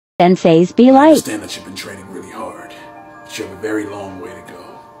Senseis Be Like. I understand that you've been training really hard, but you have a very long way to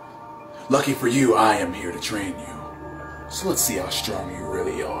go. Lucky for you, I am here to train you. So let's see how strong you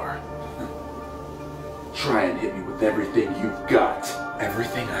really are. Try and hit me with everything you've got.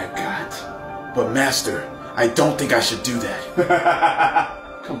 Everything I've got? But Master, I don't think I should do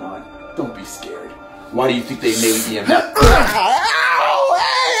that. Come on, don't be scared. Why do you think they made me a Ow!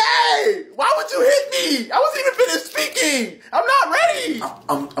 Hey! Why would you hit me? I wasn't even finished speaking! I'm not ready!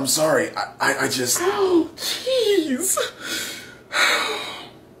 I'm sorry. I just... Oh, jeez.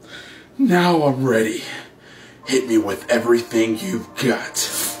 Now I'm ready. Hit me with everything you've got.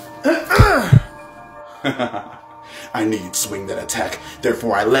 I knew you'd swing that attack.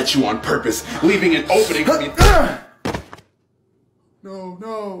 Therefore, I let you on purpose, leaving an opening for me.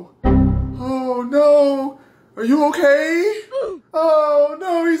 No. Oh, no. Are you okay? Oh,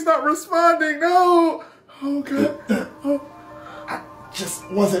 no, he's not responding. No. Oh, God. Oh. I just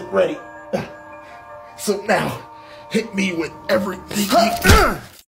wasn't ready. So now, hit me with everything you...